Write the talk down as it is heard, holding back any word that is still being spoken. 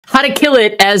How to kill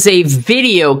it as a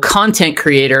video content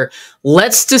creator.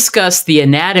 Let's discuss the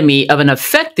anatomy of an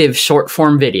effective short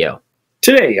form video.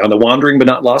 Today on the Wandering But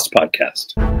Not Lost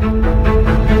podcast.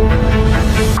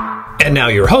 And now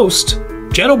your hosts,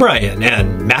 Jen O'Brien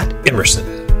and Matt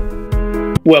Emerson.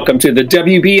 Welcome to the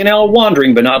WBNL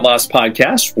Wandering But Not Lost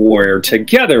podcast, where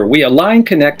together we align,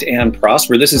 connect, and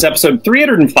prosper. This is episode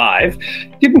 305.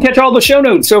 You can catch all the show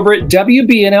notes over at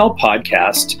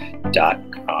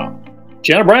WBNLpodcast.com.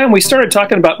 Jen O'Brien, we started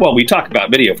talking about, well, we talked about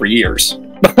video for years,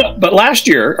 but last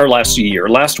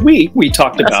week, we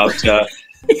talked about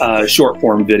short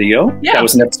form video. Yeah. That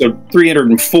was in episode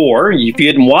 304. If you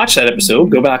didn't watch that episode,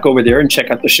 go back over there and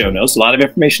check out the show notes. A lot of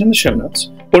information in the show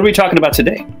notes. What are we talking about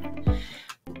today?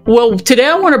 Well, today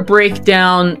I want to break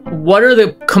down what are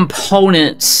the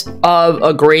components of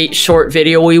a great short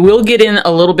video. We will get in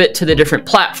a little bit to the different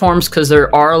platforms because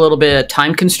there are a little bit of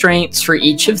time constraints for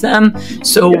each of them.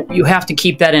 So you have to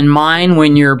keep that in mind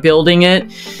when you're building it.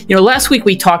 You know, last week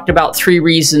we talked about 3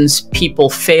 reasons people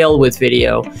fail with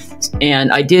video.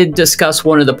 And I did discuss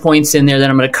one of the points in there that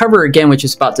I'm going to cover again, which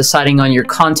is about deciding on your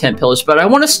content pillars. But I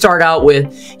want to start out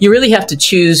with, you really have to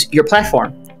choose your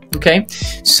platform. Okay,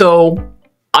 so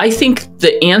I think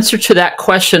the answer to that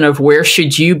question of where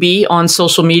should you be on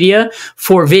social media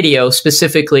for video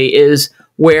specifically is,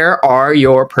 where are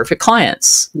your perfect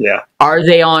clients? Yeah. Are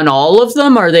they on all of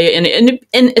them? Are they, and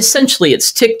essentially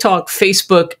it's TikTok,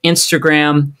 Facebook,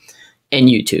 Instagram, and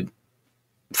YouTube.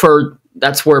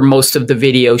 That's where most of the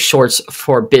video shorts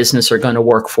for business are going to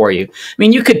work for you. I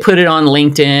mean, you could put it on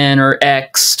LinkedIn or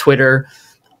X, Twitter.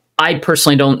 I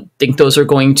personally don't think those are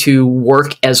going to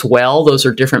work as well. Those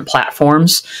are different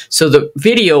platforms. So the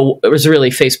video was really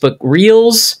Facebook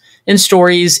Reels and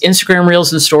Stories, Instagram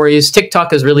Reels and Stories.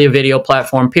 TikTok is really a video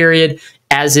platform, period,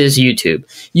 as is YouTube.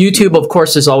 YouTube, of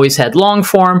course, has always had long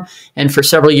form. And for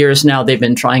several years now, they've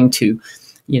been trying to,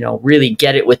 really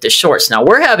get it with the shorts. Now,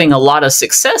 we're having a lot of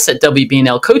success at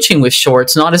WBNL coaching with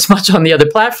shorts, not as much on the other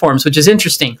platforms, which is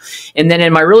interesting. And then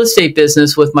in my real estate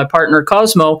business with my partner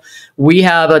Cosmo, we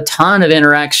have a ton of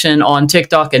interaction on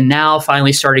TikTok and now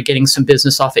finally started getting some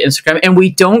business off of Instagram. And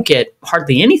we don't get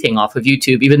hardly anything off of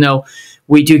YouTube, even though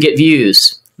we do get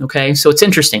views. Okay, so it's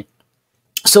interesting.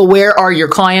 So where are your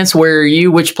clients? Where are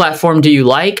you? Which platform do you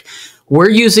like? We're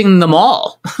using them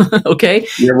all, okay?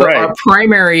 You're right. But our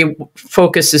primary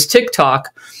focus is TikTok,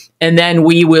 and then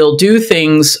we will do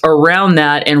things around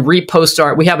that and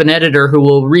repost we have an editor who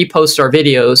will repost our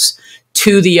videos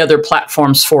to the other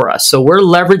platforms for us. So we're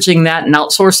leveraging that and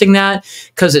outsourcing that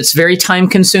because it's very time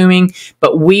consuming,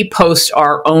 but we post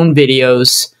our own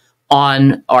videos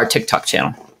on our TikTok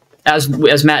channel, as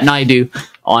Matt and I do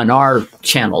on our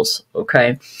channels,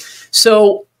 okay?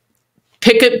 So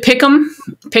pick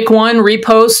one,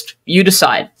 repost, you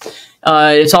decide.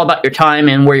 It's all about your time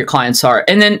and where your clients are.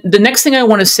 And then the next thing I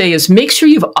want to say is make sure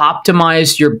you've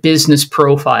optimized your business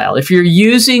profile. If you're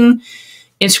using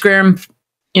Instagram,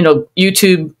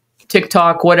 YouTube,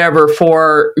 TikTok, whatever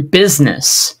for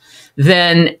business,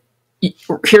 then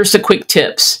here's the quick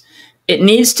tips. It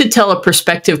needs to tell a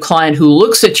prospective client who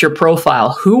looks at your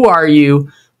profile, who are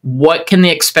you? What can they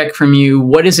expect from you?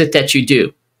 What is it that you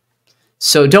do?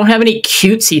 So don't have any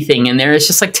cutesy thing in there. It's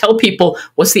just like, tell people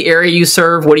what's the area you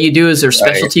serve. What do you do? Is there a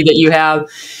specialty that you have?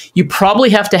 You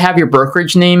probably have to have your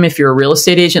brokerage name if you're a real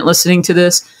estate agent listening to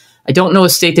this. I don't know a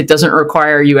state that doesn't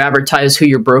require you advertise who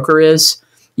your broker is.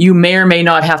 You may or may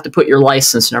not have to put your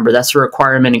license number. That's a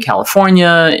requirement in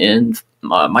California, in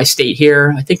my state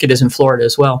here. I think it is in Florida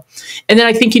as well. And then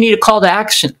I think you need a call to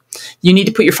action. You need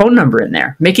to put your phone number in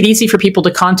there. Make it easy for people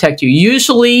to contact you.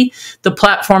 Usually the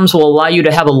platforms will allow you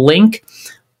to have a link.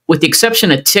 With the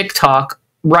exception of TikTok,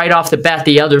 right off the bat,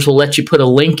 the others will let you put a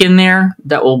link in there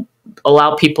that will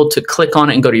allow people to click on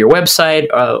it and go to your website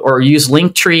or use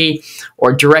Linktree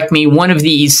or Direct Me, one of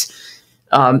these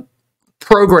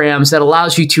programs that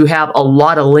allows you to have a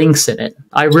lot of links in it.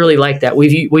 I really like that.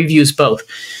 We've used both.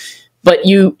 But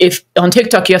if on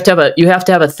TikTok you have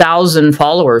to have 1,000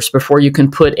 followers before you can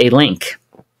put a link.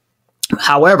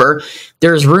 However,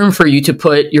 there's room for you to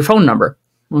put your phone number.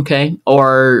 Okay.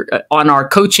 Or on our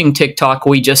coaching TikTok,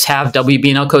 we just have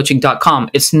WBNLcoaching.com.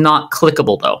 It's not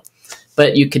clickable though,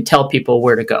 but you can tell people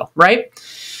where to go. Right.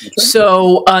 Okay.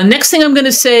 So next thing I'm going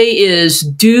to say is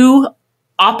do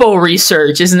Oppo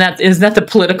research. Isn't that the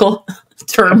political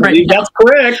term right now? That's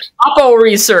correct. Oppo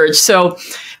research. So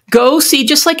go see,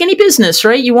 just like any business,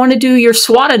 right? You want to do your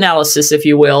SWOT analysis, if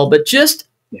you will, but just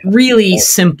really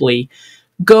simply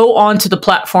go onto the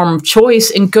platform of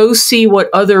choice and go see what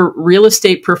other real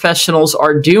estate professionals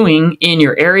are doing in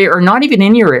your area, or not even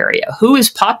in your area. Who is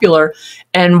popular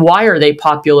and why are they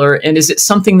popular? And is it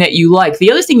something that you like?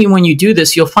 The other thing, when you do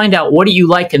this, you'll find out what do you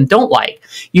like and don't like.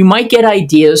 You might get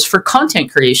ideas for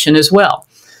content creation as well.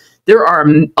 There are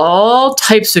all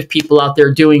types of people out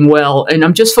there doing well. And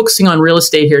I'm just focusing on real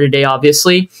estate here today,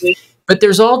 obviously. But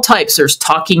there's all types. There's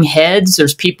talking heads.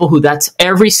 There's people who that's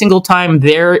every single time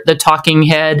they're the talking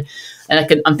head.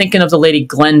 And I'm thinking of the lady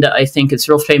Glenda. I think it's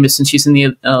real famous, and she's in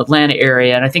the Atlanta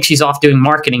area. And I think she's off doing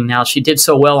marketing now. She did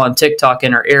so well on TikTok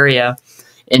in her area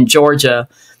in Georgia.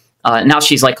 Now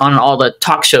she's like on all the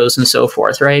talk shows and so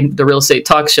forth, right? The real estate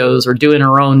talk shows, or doing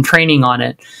her own training on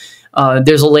it.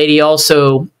 There's a lady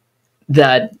also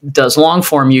that does long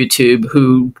form YouTube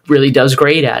who really does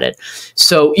great at it.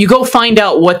 So you go find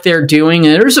out what they're doing,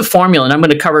 and there's a formula, and I'm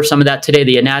going to cover some of that today,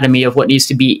 the anatomy of what needs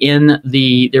to be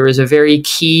there is a very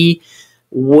key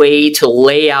way to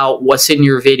lay out what's in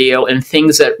your video and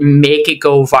things that make it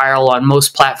go viral on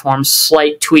most platforms,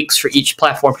 slight tweaks for each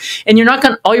platform. And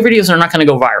all your videos are not going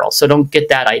to go viral, so don't get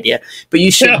that idea. But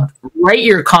you should write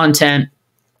your content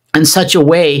in such a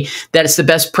way that it's the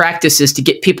best practices to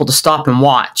get people to stop and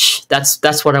watch.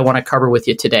 That's what I want to cover with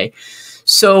you today.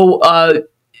 So,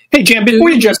 hey, Jan,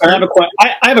 before you jump in,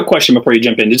 I have a question before you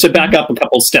jump in. Just to back up a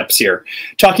couple steps here,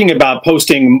 talking about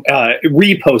reposting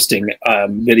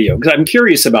video, because I'm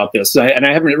curious about this, and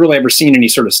I haven't really ever seen any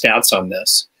sort of stats on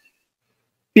this.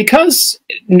 Because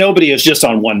nobody is just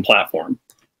on one platform.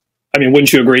 I mean,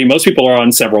 wouldn't you agree? Most people are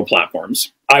on several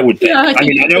platforms, I would think. Yeah, I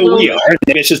know we are.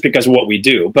 It's just because of what we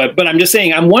do. But I'm just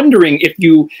saying, I'm wondering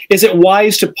is it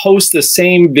wise to post the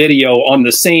same video on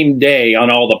the same day on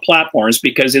all the platforms?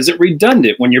 Because is it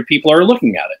redundant when your people are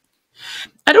looking at it?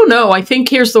 I don't know. I think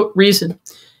here's the reason.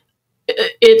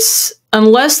 It's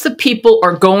unless the people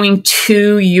are going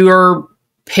to your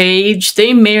page,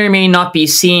 they may or may not be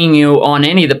seeing you on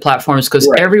any of the platforms, because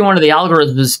every one of the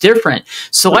algorithms is different.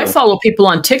 So I follow people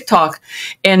on TikTok,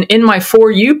 and in my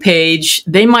For You page,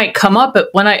 they might come up,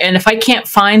 and if I can't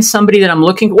find somebody that I'm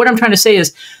looking, what I'm trying to say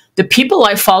is the people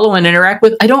I follow and interact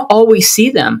with, I don't always see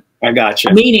them. I got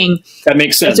you. Meaning, that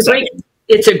makes sense.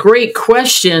 It's a great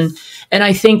question, and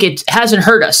I think it hasn't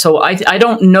hurt us. So I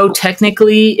don't know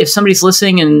technically if somebody's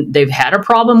listening and they've had a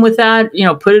problem with that.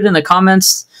 Put it in the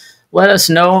comments. Let us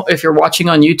know if you're watching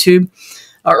on YouTube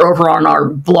or over on our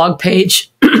blog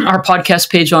page, our podcast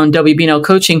page on WBNL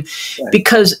Coaching,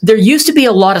 because there used to be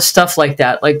a lot of stuff like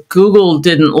that. Like Google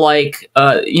didn't like,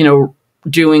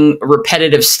 doing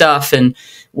repetitive stuff and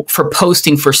for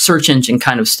posting for search engine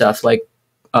kind of stuff, like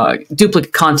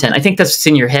duplicate content. I think that's what's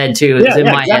in your head too. It's in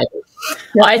my head.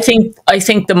 Yeah. I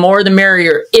think the more the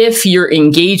merrier if you're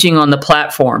engaging on the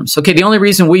platforms. Okay, the only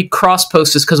reason we cross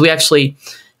post is because we actually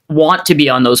want to be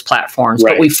on those platforms,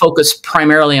 but we focus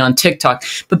primarily on TikTok.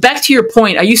 But back to your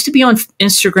point, I used to be on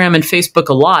Instagram and Facebook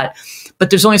a lot, but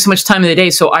there's only so much time in the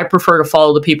day, so I prefer to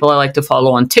follow the people I like to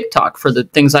follow on TikTok for the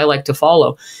things I like to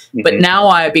follow. But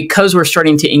now because we're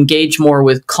starting to engage more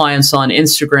with clients on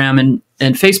Instagram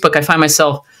and Facebook, I find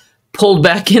myself pulled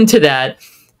back into that,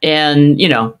 and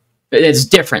it's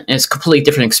different. It's a completely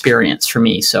different experience for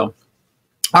me. So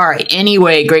all right.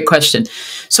 Anyway, great question.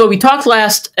 So we talked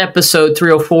last episode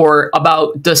 304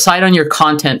 about decide on your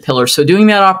content pillar. So doing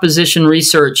that opposition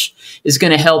research is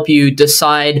going to help you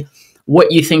decide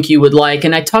what you think you would like.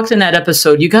 And I talked in that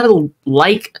episode, you got to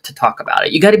like to talk about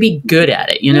it. You got to be good at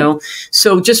it,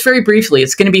 So just very briefly,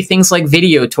 it's going to be things like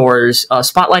video tours,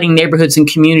 spotlighting neighborhoods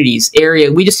and communities, area.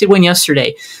 We just did one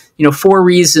yesterday, 4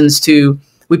 reasons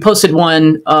we posted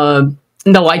one,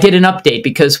 no, I did an update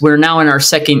because we're now in our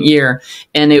 2nd year,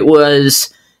 and it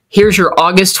was, here's your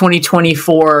August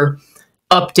 2024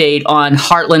 update on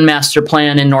Heartland Master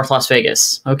Plan in North Las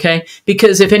Vegas, okay?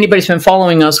 Because if anybody's been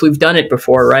following us, we've done it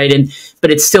before, right? But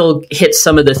it still hits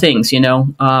some of the things,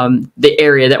 the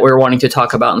area that we're wanting to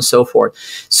talk about and so forth.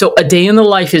 So a day in the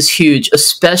life is huge,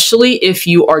 especially if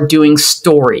you are doing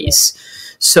stories.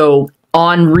 So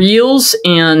on Reels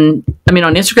on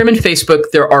Instagram and Facebook,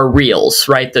 there are Reels,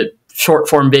 right? The short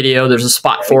form video. There's a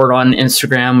spot for it on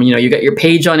Instagram. You got your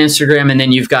page on Instagram, and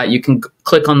then you can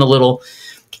click on the little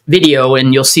video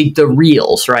and you'll see the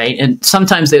Reels, right? And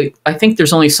sometimes I think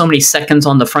there's only so many seconds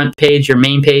on the front page, your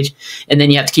main page, and then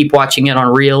you have to keep watching it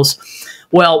on Reels.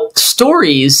 Well,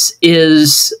 stories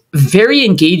is very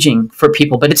engaging for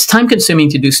people, but it's time consuming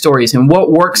to do stories. And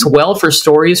what works well for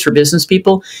stories for business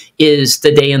people is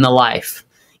the day in the life.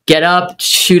 Get up,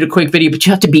 shoot a quick video, but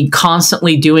you have to be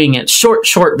constantly doing it. Short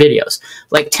videos,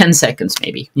 like 10 seconds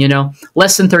maybe,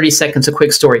 less than 30 seconds, a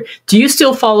quick story. Do you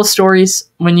still follow stories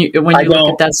when you look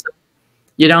at that stuff?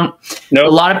 You don't? Nope. A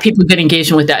lot of people get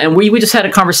engaged with that. And we just had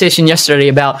a conversation yesterday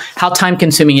about how time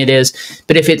consuming it is.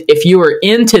 But if you are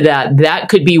into that, that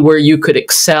could be where you could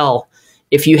excel.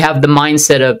 If you have the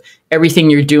mindset of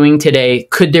everything you're doing today,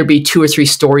 could there be 2 or 3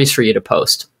 stories for you to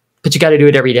post? But you got to do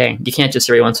it every day. You can't just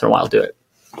every once in a while do it.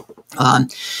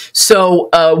 So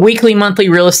weekly, monthly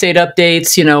real estate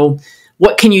updates, you know,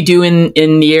 what can you do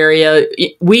in the area?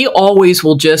 We always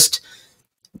will just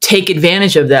take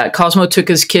advantage of that. Cosmo took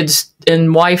his kids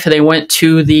and wife, and they went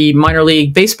to the minor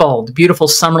league baseball, the beautiful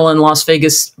Summerlin, Las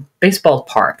Vegas baseball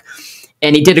park.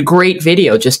 And he did a great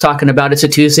video just talking about it's a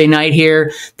Tuesday night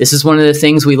here. This is one of the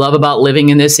things we love about living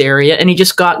in this area. And he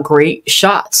just got great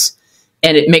shots.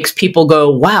 And it makes people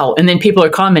go, wow. And then people are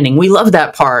commenting, we love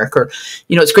that park, or,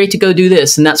 you know, it's great to go do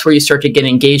this. And that's where you start to get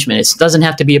engagement. It doesn't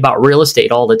have to be about real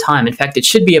estate all the time. In fact, it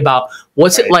should be about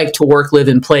what's it like to work, live,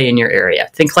 and play in your area.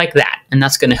 Think like that. And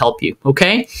that's going to help you.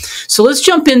 Okay. So let's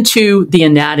jump into the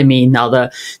anatomy now.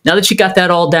 Now that you got that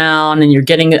all down and you're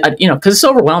getting, you know, because it's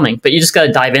overwhelming, but you just got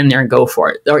to dive in there and go for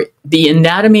it. All right. The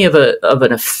anatomy of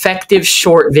an effective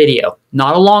short video,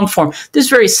 not a long form. This is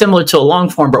very similar to a long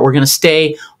form, but we're going to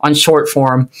stay on short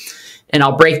form, and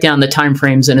I'll break down the time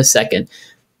frames in a second.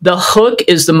 The hook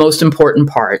is the most important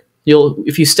part.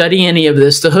 If you study any of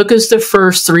this, the hook is the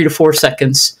first 3 to 4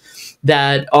 seconds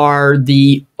that are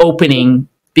the opening,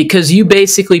 because you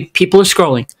basically, people are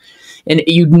scrolling. And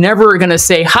you never are going to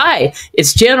say, hi,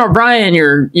 it's Jan O'Brien,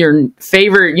 your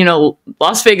favorite, you know,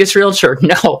 Las Vegas realtor.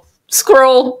 No.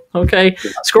 Scroll, okay?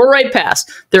 Scroll right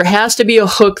past. There has to be a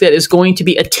hook that is going to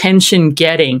be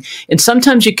attention-getting. And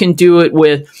sometimes you can do it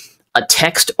with a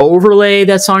text overlay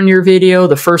that's on your video,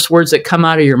 the first words that come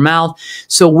out of your mouth.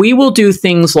 So we will do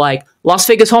things like Las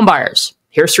Vegas home buyers.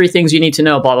 Here's 3 things you need to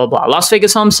know, blah, blah, blah. Las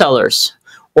Vegas home sellers.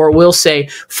 Or we'll say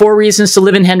 4 reasons to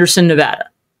live in Henderson, Nevada.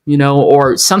 You know,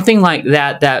 or something like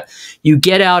that, that you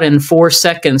get out in 4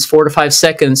 seconds, 4 to 5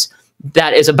 seconds,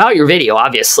 that is about your video,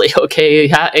 obviously, okay?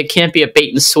 It can't be a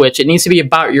bait and switch. It needs to be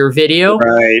about your video,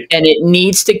 right? And it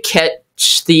needs to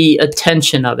catch the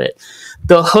attention of it.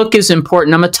 The hook is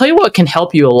important. I'm going to tell you what can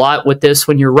help you a lot with this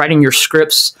when you're writing your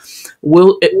scripts.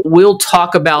 We'll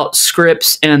talk about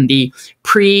scripts and the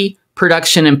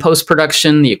pre-production and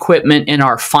post-production, the equipment in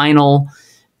our final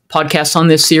podcast on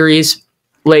this series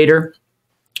later,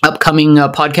 upcoming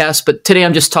podcast. But today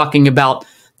I'm just talking about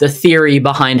the theory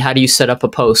behind how do you set up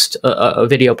a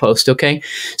video post, okay?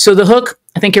 So the hook,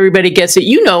 I think everybody gets it.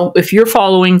 You know, if you're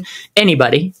following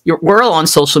anybody, we're all on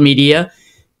social media,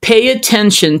 pay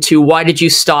attention to why did you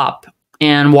stop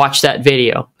and watch that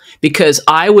video? Because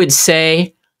I would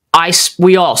say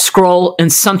we all scroll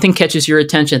and something catches your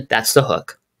attention. That's the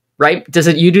hook, right?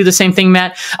 You do the same thing,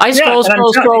 Matt? I scroll,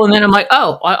 and then I'm like,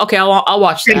 oh, okay, I'll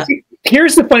watch that.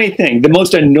 Here's the funny thing. The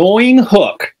most annoying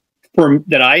hook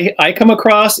that I come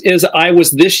across is I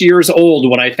was this year's old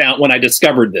when I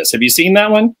discovered this. Have you seen that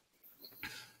one?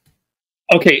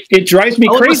 Okay, it drives me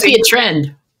crazy. It must be a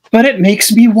trend. But it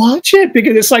makes me watch it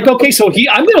because it's like, okay, so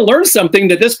I'm going to learn something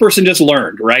that this person just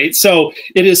learned, right? So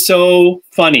it is so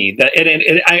funny that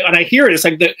I hear it. It's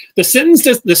like the sentence,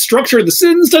 the structure of the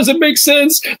sentence doesn't make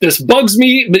sense. This bugs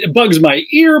me. It bugs my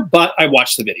ear. But I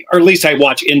watch the video, or at least I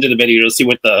watch into the video to see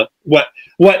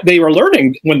what they were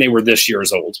learning when they were this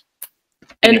year's old.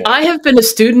 And anyway. I have been a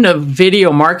student of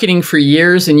video marketing for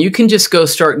years, and you can just go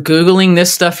start Googling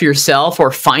this stuff yourself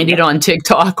or find it on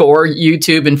TikTok or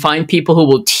YouTube and find people who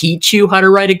will teach you how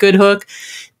to write a good hook.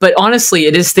 But honestly,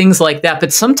 it is things like that.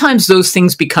 But sometimes those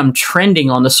things become trending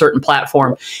on a certain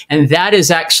platform, and that is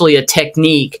actually a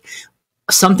technique.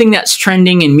 Something that's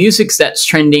trending and music that's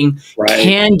trending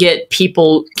can get,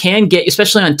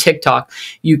 especially on TikTok,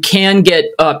 you can get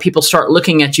people start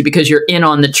looking at you because you're in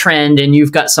on the trend and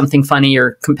you've got something funny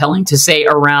or compelling to say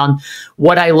around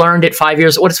what I learned at 5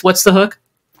 years. What's the hook?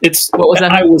 What was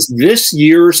that? I was this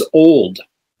year's old.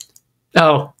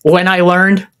 Oh, when I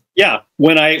learned? Yeah,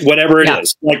 whatever it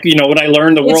is. Like, you know, when I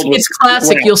learned the world was... It's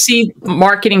classic. You'll see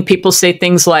marketing people say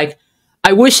things like,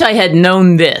 I wish I had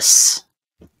known this.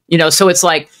 You know, so it's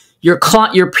like your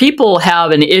people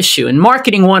have an issue. In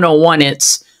Marketing 101,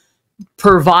 it's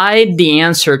provide the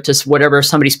answer to whatever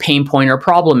somebody's pain point or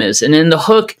problem is. And in the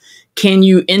hook, can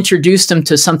you introduce them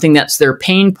to something that's their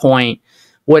pain point?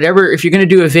 Whatever, if you're going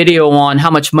to do a video on how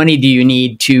much money do you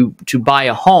need to buy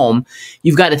a home,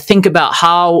 you've got to think about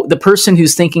how the person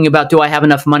who's thinking about, do I have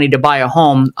enough money to buy a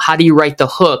home? How do you write the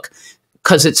hook?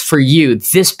 Because it's for you.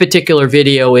 This particular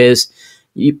video is...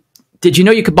 Did you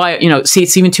know you could buy, see,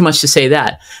 it's even too much to say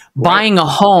that. Right. Buying a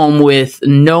home with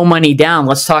no money down,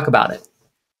 let's talk about it.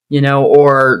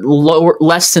 Or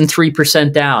less than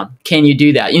 3% down. Can you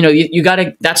do that? You got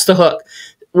to, that's the hook.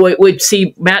 would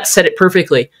see, Matt said it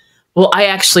perfectly. Well, I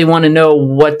actually want to know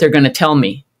what they're going to tell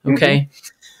me. Okay.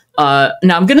 Now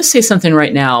I'm going to say something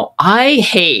right now. I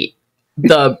hate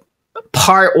the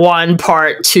part 1,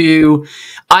 part 2.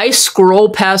 I scroll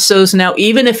past those now,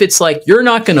 even if it's like, you're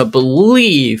not going to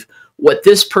believe what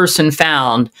this person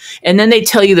found. And then they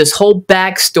tell you this whole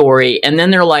backstory. And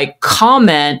then they're like,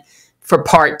 comment for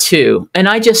part 2. And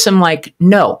I just am like,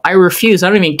 no, I refuse. I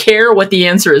don't even care what the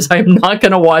answer is. I'm not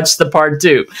going to watch the part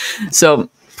 2. So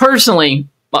personally,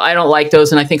 I don't like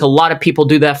those. And I think a lot of people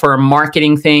do that for a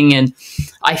marketing thing. And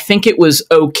I think it was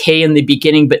okay in the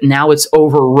beginning, but now it's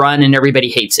overrun and everybody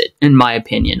hates it, in my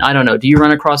opinion. I don't know. Do you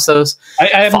run across those? I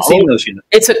haven't seen those yet.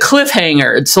 It's a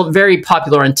cliffhanger. It's very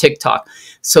popular on TikTok.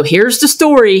 So here's the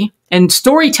story. And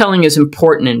storytelling is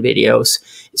important in videos.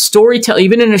 Storytelling,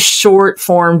 even in a short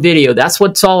form video, that's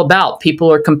what it's all about.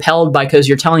 People are compelled because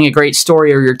you're telling a great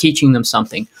story or you're teaching them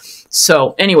something.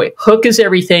 So anyway, hook is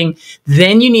everything.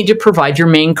 Then you need to provide your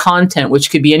main content,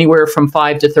 which could be anywhere from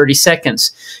 5 to 30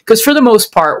 seconds. Because for the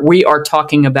most part, we are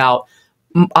talking about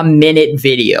a minute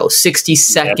video.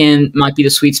 60-second might be the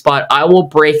sweet spot. I will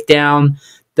break down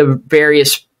the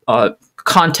various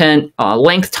content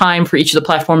length time for each of the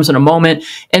platforms in a moment.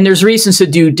 And there's reasons to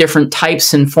do different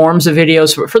types and forms of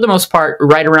videos. But for the most part,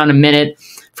 right around a minute.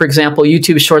 For example,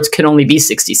 YouTube Shorts can only be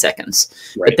 60 seconds,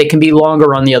 but they can be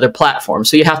longer on the other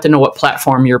platforms. So you have to know what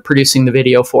platform you're producing the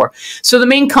video for. So the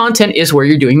main content is where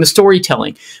you're doing the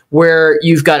storytelling, where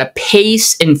you've got a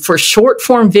pace. And for short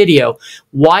form video,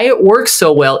 why it works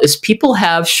so well is people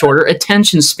have shorter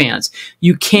attention spans.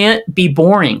 You can't be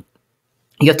boring.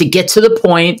 You have to get to the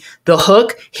point, the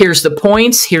hook, here's the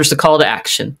points, here's the call to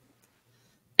action,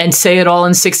 and say it all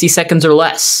in 60 seconds or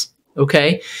less.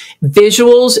 Okay.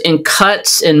 Visuals and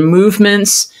cuts and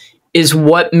movements is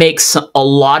what makes a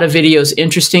lot of videos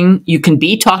interesting. You can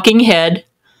be talking head,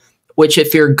 which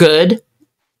if you're good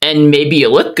and maybe you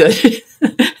look good,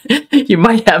 you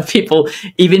might have people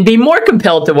even be more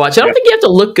compelled to watch. I don't think you have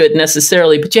to look good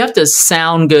necessarily, but you have to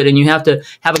sound good and you have to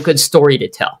have a good story to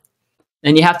tell.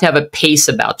 And you have to have a pace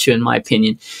about you, in my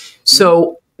opinion.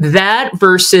 So that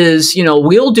versus, you know,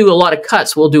 we'll do a lot of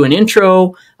cuts. We'll do an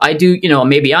intro. I do, you know,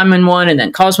 maybe I'm in one and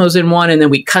then Cosmo's in one, and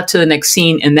then we cut to the next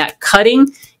scene. And that cutting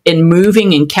and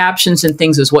moving and captions and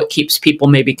things is what keeps people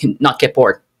maybe can not get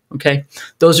bored. Okay.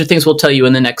 Those are things we'll tell you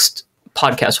in the next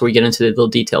podcast where we get into the little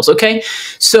details. Okay.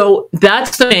 So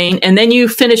that's the main. And then you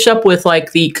finish up with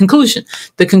like the conclusion.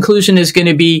 The conclusion is going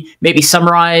to be maybe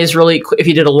summarize really quick. If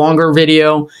you did a longer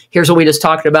video, here's what we just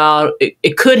talked about.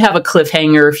 It could have a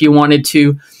cliffhanger if you wanted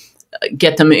to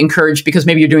get them encouraged because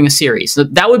maybe you're doing a series. So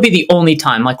that would be the only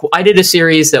time. Like I did a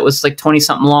series that was like 20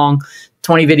 something long,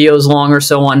 20 videos long or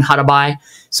so on how to buy.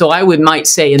 So I might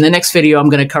say in the next video, I'm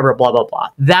going to cover blah, blah, blah.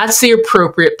 That's the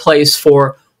appropriate place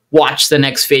for watch the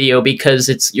next video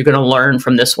because you're going to learn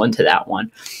from this one to that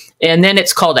one. And then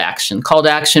it's call to action. Call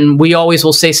to action, we always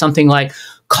will say something like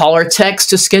call or text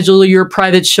to schedule your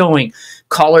private showing,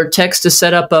 call or text to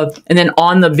set up and then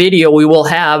on the video, we will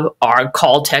have our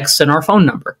call, text, and our phone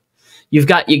number. You've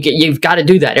got to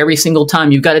do that every single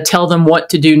time. You've got to tell them what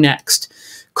to do next.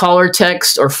 Call or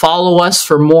text or follow us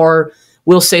for more.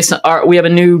 We'll say we have a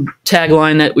new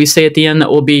tagline that we say at the end that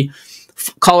will be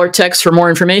call or text for more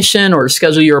information or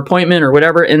schedule your appointment or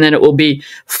whatever. And then it will be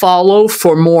follow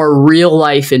for more real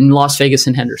life in Las Vegas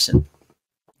and Henderson.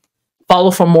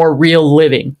 Follow for more real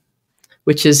living,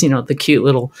 which is, you know, the cute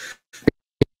little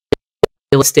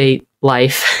real estate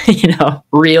life, you know,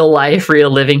 real life,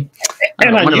 real living.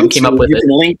 And on YouTube, came up with you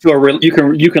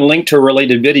can link to a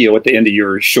related video at the end of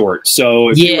your short. So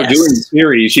if you're doing a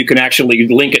series, you can actually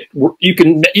link it. You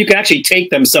can actually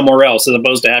take them somewhere else as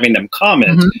opposed to having them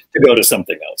comment to go to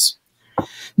something else.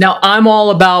 Now I'm all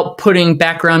about putting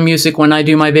background music when I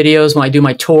do my videos, when I do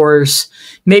my tours.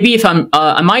 Maybe if I'm,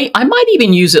 I might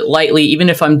even use it lightly, even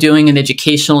if I'm doing an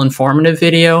educational, informative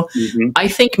video. I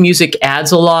think music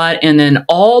adds a lot, and then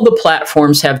all the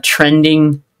platforms have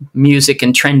trending music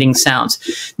and trending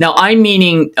sounds. Now I'm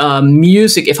meaning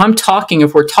music. If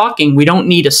we're talking, we don't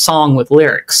need a song with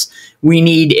lyrics. We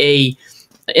need a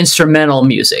instrumental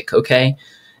music, okay?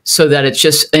 So that it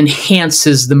just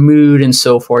enhances the mood and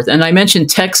so forth. And I mentioned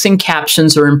text and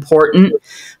captions are important,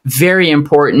 very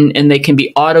important, and they can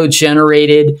be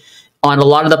auto-generated on a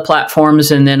lot of the platforms.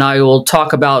 And then I will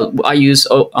talk about, I use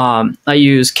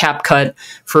CapCut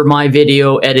for my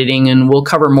video editing, and we'll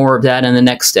cover more of that in the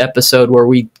next episode where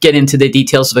we get into the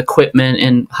details of equipment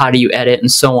and how do you edit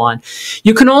and so on.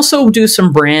 You can also do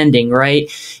some branding,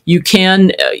 right? You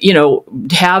can, you know,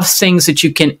 have things that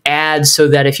you can add so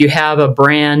that if you have a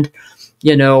brand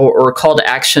you know, or a call to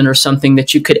action or something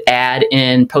that you could add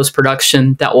in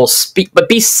post-production that will speak, but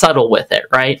be subtle with it,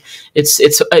 right?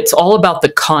 It's all about the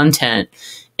content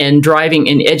and driving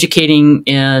and educating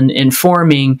and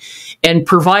informing and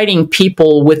providing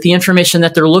people with the information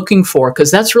that they're looking for,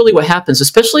 because that's really what happens,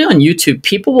 especially on YouTube.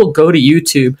 People will go to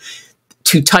YouTube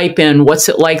to type in, what's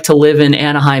it like to live in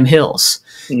Anaheim Hills?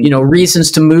 You know,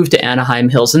 reasons to move to Anaheim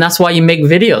Hills. And that's why you make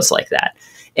videos like that.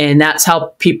 And that's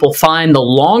how people find the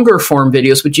longer form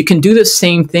videos, but you can do the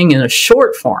same thing in a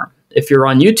short form. If you're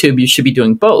on YouTube, you should be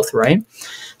doing both, right?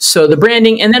 So the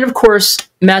branding, and then of course,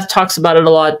 Matt talks about it a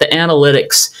lot, the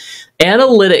analytics.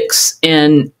 Analytics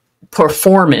and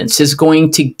performance is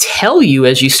going to tell you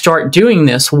as you start doing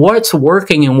this, what's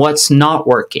working and what's not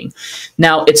working.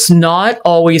 Now, it's not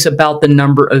always about the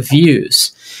number of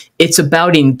views. It's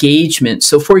about engagement.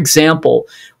 So for example,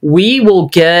 we will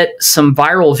get some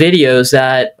viral videos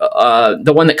that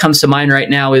the one that comes to mind right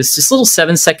now is this little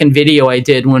 7-second video I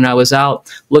did when I was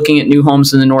out looking at new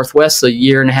homes in the Northwest a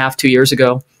year and a half, 2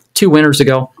 winters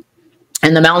ago.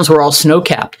 And the mountains were all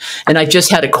snow-capped. And I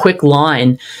just had a quick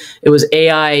line. It was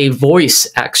AI voice,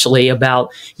 actually, about,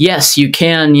 yes, you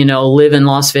can, you know, live in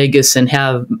Las Vegas and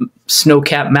have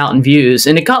snow-capped mountain views.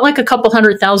 And it got like a couple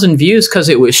 100,000 views because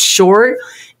it was short.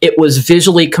 It was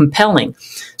visually compelling.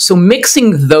 So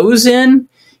mixing those in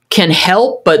can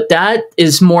help, but that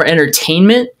is more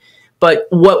entertainment. But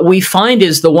what we find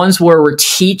is the ones where we're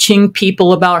teaching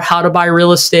people about how to buy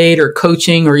real estate or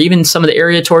coaching, or even some of the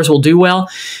area tours will do well.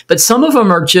 But some of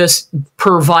them are just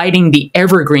providing the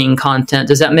evergreen content.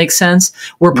 Does that make sense?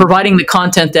 We're providing the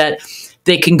content that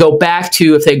they can go back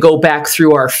to if they go back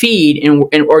through our feed,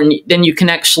 or then you can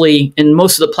actually, in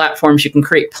most of the platforms, you can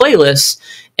create playlists,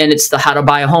 and it's the How to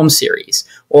Buy a Home series,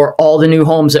 or all the new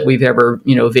homes that we've ever,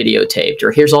 you know, videotaped,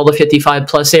 or here's all the 55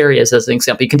 plus areas as an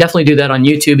example. You can definitely do that on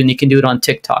YouTube, and you can do it on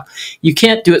TikTok. You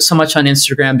can't do it so much on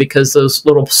Instagram because those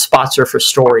little spots are for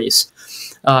stories.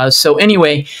 So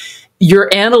anyway, your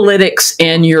analytics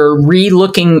and your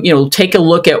re-looking, you know, take a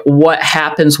look at what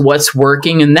happens, what's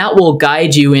working, and that will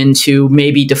guide you into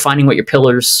maybe defining what your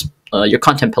pillars, your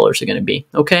content pillars are going to be.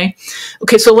 Okay.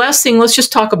 Okay. So last thing, let's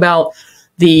just talk about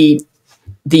the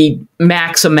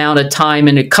max amount of time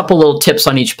and a couple little tips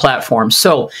on each platform.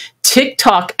 So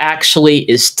TikTok actually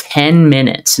is 10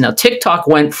 minutes. Now TikTok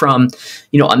went from,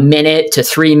 you know, a minute to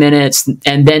 3 minutes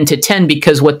and then to 10,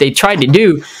 because what they tried to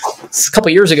do a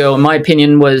couple years ago, in my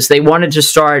opinion, was they wanted to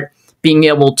start being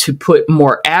able to put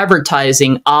more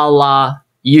advertising a la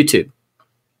YouTube.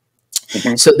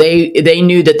 So they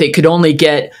knew that they could only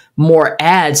get more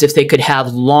ads if they could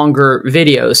have longer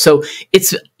videos. So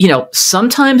it's, you know,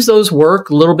 sometimes those work,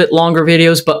 a little bit longer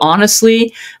videos, but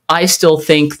honestly, I still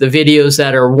think the videos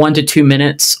that are 1 to 2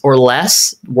 minutes or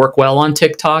less work well on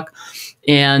TikTok.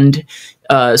 And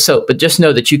but just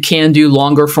know that you can do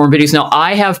longer form videos. Now,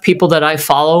 I have people that I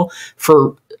follow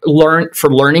for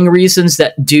learning reasons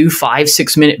that do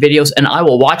 5-6 minute videos, and I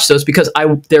will watch those because I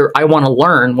want to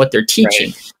learn what they're teaching.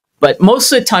 Right. But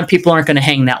most of the time, people aren't going to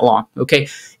hang that long. Okay.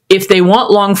 If they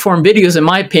want long form videos, in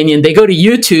my opinion, they go to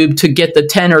YouTube to get the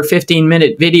 10 or 15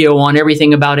 minute video on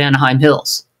everything about Anaheim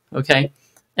Hills. Okay.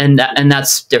 And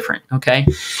that's different. Okay.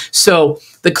 So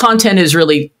the content is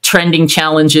really trending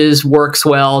challenges, works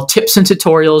well, tips and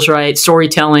tutorials, right?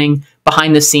 Storytelling,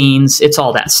 behind the scenes, it's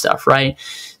all that stuff, right?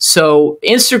 So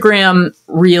Instagram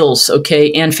Reels,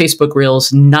 okay, and Facebook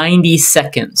Reels, 90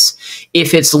 seconds.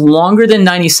 If it's longer than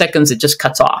 90 seconds, it just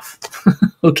cuts off.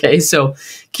 Okay, so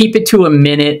keep it to a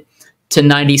minute to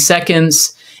 90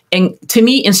 seconds. And to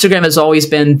me, Instagram has always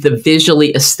been the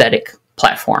visually aesthetic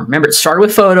platform. Remember, it started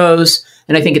with photos,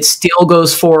 and I think it still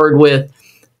goes forward with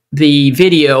the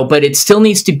video, but it still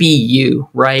needs to be you,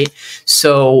 right?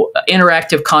 So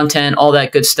interactive content, all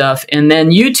that good stuff. And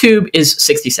then YouTube is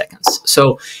 60 seconds.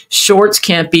 So shorts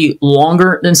can't be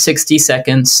longer than 60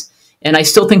 seconds. And I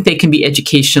still think they can be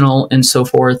educational and so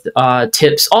forth.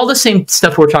 Tips, all the same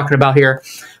stuff we're talking about here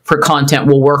for content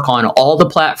will work on all the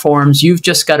platforms. You've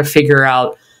just got to figure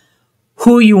out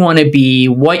who you want to be,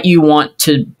 what you want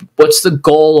to, what's the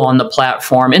goal on the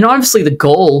platform. And obviously the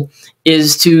goal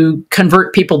is to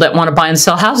convert people that want to buy and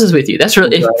sell houses with you. That's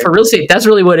really, right. For real estate, that's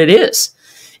really what it is.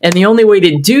 And the only way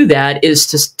to do that is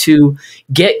to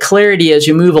get clarity as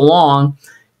you move along,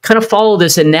 kind of follow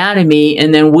this anatomy,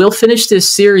 and then we'll finish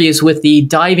this series with the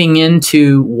diving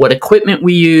into what equipment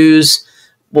we use.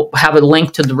 We'll have a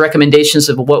link to the recommendations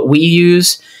of what we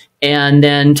use, and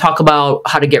then talk about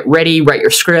how to get ready, write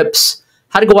your scripts,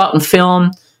 how to go out and film,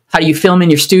 how do you film in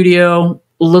your studio,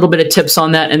 a little bit of tips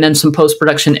on that, and then some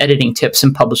post-production editing tips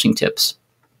and publishing tips.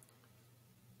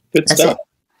 Good stuff.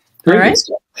 All right.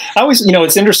 I always,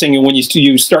 it's interesting when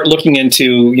you start looking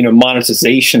into,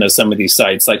 monetization of some of these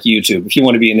sites like YouTube, if you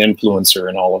want to be an influencer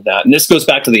and all of that. And this goes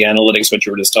back to the analytics, what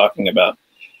you were just talking about,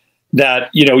 that,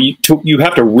 you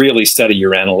have to really study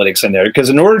your analytics in there, because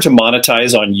in order to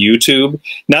monetize on YouTube,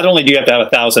 not only do you have to have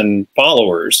 1,000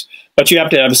 followers, but you have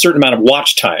to have a certain amount of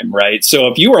watch time, right? So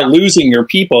if you are losing your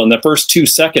people in the first 2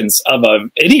 seconds of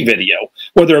any video,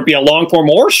 whether it be a long form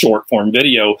or short form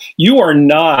video, you're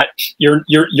not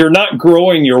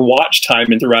growing your watch time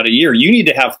throughout a year. You need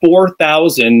to have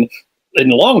 4,000 in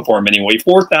long form anyway,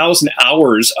 4,000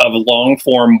 hours of long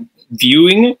form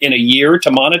viewing in a year to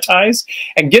monetize.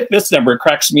 And get this number, it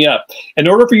cracks me up. In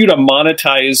order for you to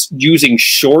monetize using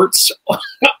shorts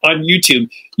on YouTube,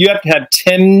 you have to have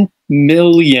 10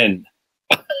 million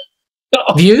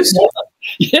views.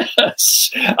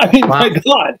 Yes. I mean, wow. My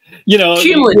God,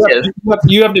 cumulative.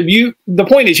 You have to view. The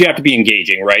point is you have to be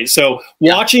engaging, right? So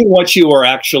watching what you are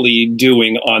actually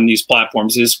doing on these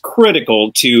platforms is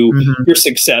critical to your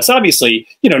success. Obviously,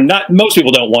 not most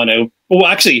people don't want to. Well,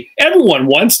 actually, everyone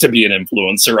wants to be an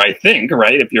influencer, I think,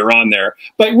 right? If you're on there.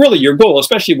 But really, your goal,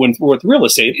 especially with real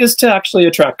estate, is to actually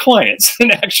attract clients and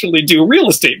actually do real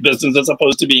estate business as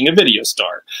opposed to being a video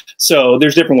star. So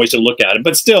there's different ways to look at it.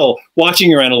 But still, watching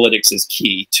your analytics is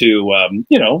key to,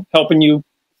 helping you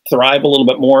thrive a little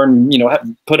bit more and,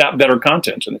 put out better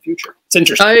content in the future. It's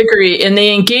interesting. I agree. And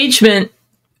the engagement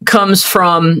comes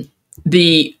from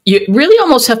you really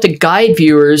almost have to guide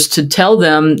viewers to tell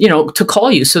them, to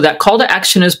call you. So that call to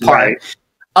action is part. Right.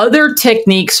 Other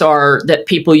techniques that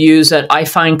people use that I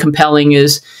find compelling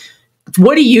is,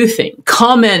 what do you think?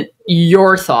 Comment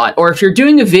your thought. Or if you're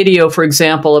doing a video, for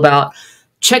example, about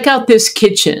check out this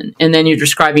kitchen, and then you're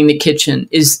describing the kitchen.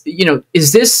 Is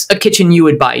this a kitchen you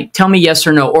would buy? Tell me yes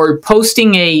or no. Or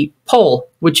posting a poll,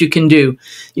 which you can do.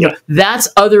 That's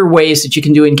other ways that you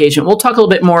can do engagement. We'll talk a little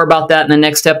bit more about that in the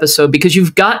next episode, because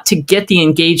you've got to get the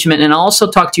engagement. And I'll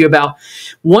also talk to you about,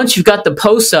 once you've got the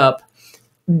posts up,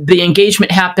 the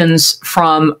engagement happens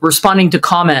from responding to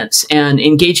comments and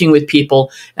engaging with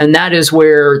people. And that is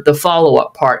where the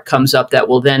follow-up part comes up that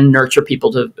will then nurture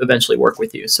people to eventually work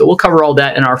with you. So we'll cover all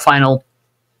that in our final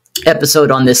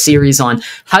episode on this series on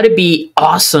how to be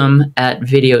awesome at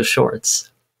video shorts.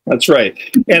 That's right.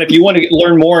 And if you want to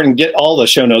learn more and get all the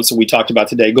show notes that we talked about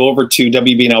today, go over to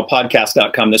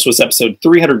wbnlpodcast.com. This was episode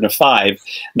 305,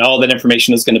 and all that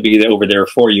information is going to be over there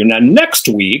for you. Now, next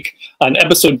week, on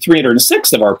episode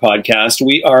 306 of our podcast,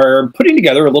 we are putting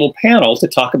together a little panel to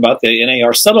talk about the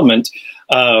NAR settlement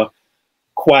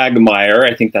quagmire.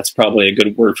 I think that's probably a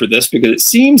good word for this, because it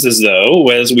seems as though,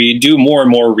 as we do more and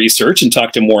more research and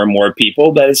talk to more and more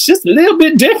people, that it's just a little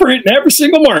bit different in every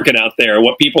single market out there,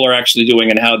 what people are actually doing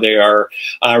and how they are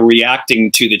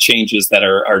reacting to the changes that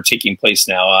are taking place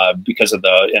now because of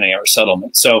the NAR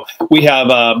settlement. So we have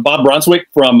Bob Brunswick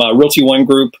from Realty One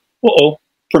Group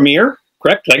Premier.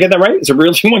 Correct? Did I get that right? Is it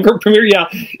Realty One Group Premier? Yeah,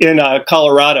 in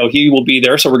Colorado. He will be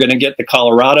there. So we're going to get the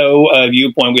Colorado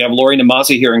viewpoint. We have Lori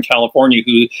Namazi here in California,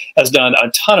 who has done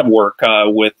a ton of work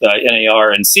with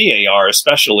NAR and CAR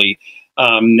especially,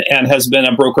 and has been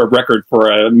a broker of record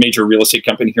for a major real estate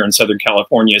company here in Southern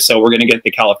California. So we're going to get the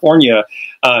California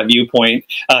viewpoint.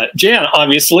 Jan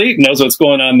obviously knows what's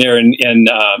going on there in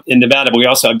Nevada, but we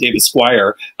also have David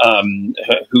Squire,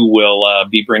 who will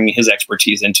be bringing his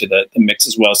expertise into the mix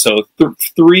as well. So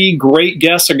three great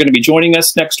guests are going to be joining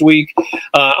us next week,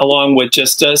 along with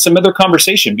just some other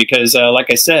conversation, because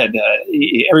like I said,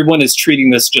 everyone is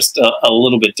treating this just a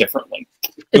little bit differently.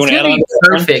 It's going to be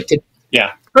perfect.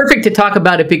 Yeah. Perfect to talk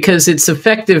about it, because it's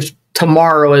effective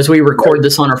tomorrow as we record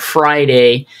this on a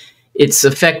Friday. It's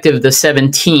effective the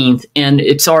 17th, and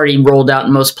it's already rolled out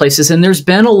in most places. And there's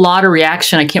been a lot of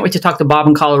reaction. I can't wait to talk to Bob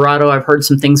in Colorado. I've heard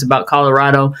some things about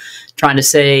Colorado trying to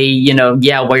say,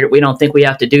 yeah, we don't think we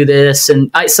have to do this. And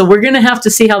so we're going to have to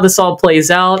see how this all plays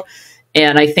out.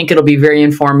 And I think it'll be very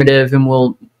informative, and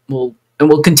we'll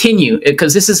continue,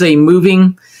 because this is a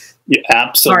moving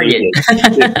absolutely.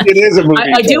 It is a movie.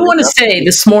 I do want to say,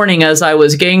 this morning as I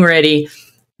was getting ready,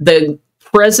 the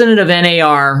president of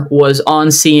NAR was on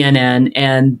CNN,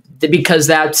 and because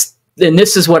and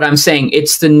this is what I'm saying,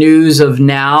 it's the news of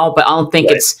now, but I don't think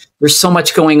there's so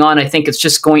much going on. I think it's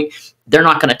just they're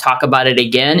not going to talk about it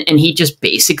again. And he just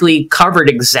basically covered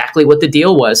exactly what the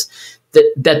deal was,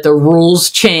 that the rules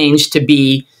changed to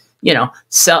be,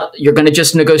 you're going to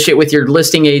just negotiate with your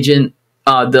listing agent,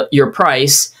 your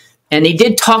price. And he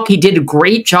did a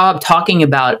great job talking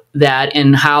about that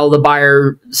and how the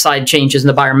buyer side changes, and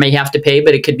the buyer may have to pay,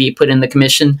 but it could be put in the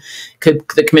commission.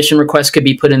 The commission request could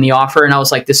be put in the offer. And I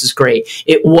was like, this is great.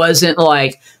 It wasn't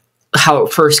like, how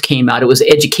it first came out. It was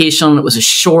educational. It was a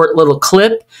short little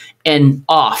clip and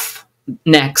off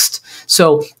next.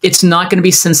 So it's not going to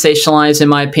be sensationalized, in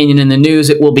my opinion, in the news.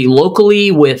 It will be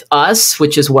locally with us,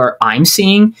 which is where I'm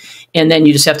seeing. And then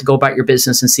you just have to go about your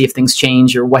business and see if things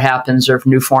change or what happens or if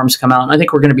new forms come out. And I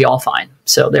think we're going to be all fine.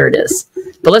 So there it is.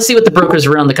 But let's see what the brokers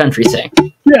around the country say.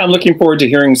 Yeah, I'm looking forward to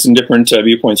hearing some different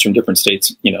viewpoints from different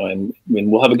states, and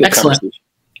we'll have a good conversation.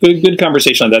 Good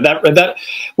conversation on that. That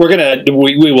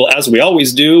we will, as we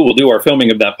always do, we'll do our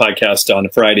filming of that podcast on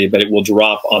Friday, but it will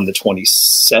drop on the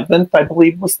 27th, I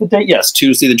believe was the date. Yes,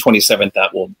 Tuesday the 27th,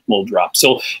 that will drop.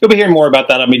 So you'll be hearing more about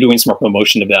that. I'll be doing some more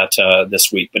promotion of that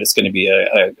this week, but it's going to be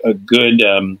a good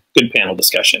panel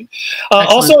discussion.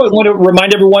 Also, I want to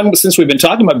remind everyone, since we've been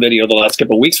talking about video the last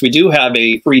couple of weeks, we do have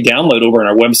a free download over on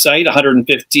our website,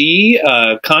 150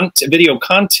 video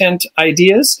content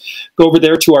ideas. Go over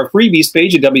there to our freebies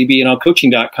page at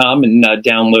WBNLcoaching.com and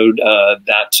download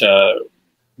that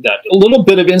little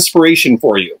bit of inspiration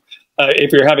for you.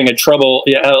 If you're having any trouble,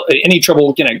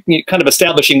 kind of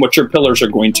establishing what your pillars are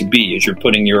going to be as you're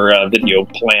putting your video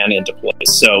plan into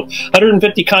place. So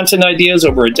 150 content ideas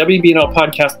over at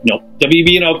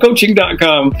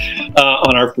WBNLcoaching.com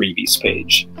on our freebies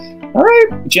page. All right,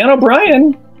 Jan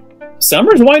O'Brien,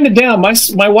 summer's winding down.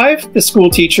 My wife, the school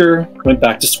teacher, went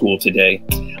back to school today.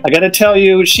 I got to tell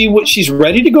you, she's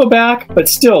ready to go back, but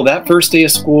still, that first day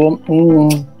of school,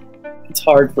 it's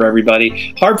hard for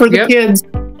everybody. Hard for the kids.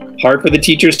 Hard for the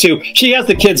teachers too. She has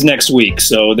the kids next week,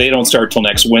 so they don't start till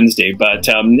next Wednesday. But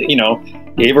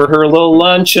gave her little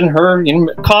lunch and her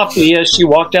coffee as she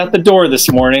walked out the door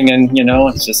this morning, and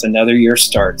it's just another year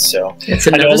starts. So it's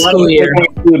another school year.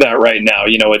 Going through that right now.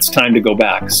 It's time to go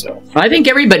back. So I think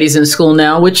everybody's in school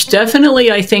now, which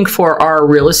definitely I think for our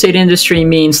real estate industry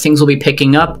means things will be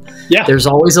picking up. Yeah, there's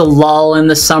always a lull in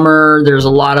the summer. There's a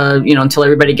lot of until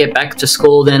everybody get back to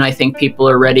school. Then I think people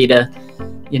are ready to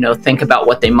think about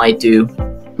what they might do,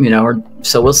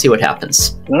 so we'll see what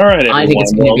happens. All right, everyone. I think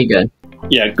it's going to be good.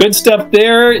 Yeah, good stuff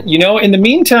there. In the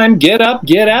meantime, get up,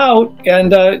 get out, and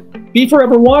be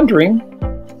forever wandering,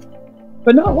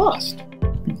 but not lost.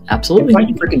 Absolutely. Find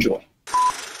your freaking joy.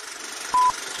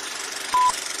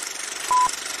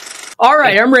 All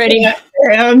right, I'm ready.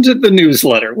 And the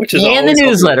newsletter, which is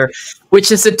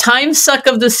which is the time suck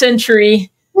of the century,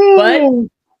 but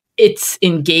it's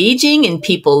engaging and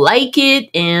people like it,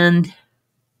 and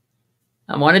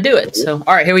I want to do it. So,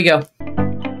 all right, here we go.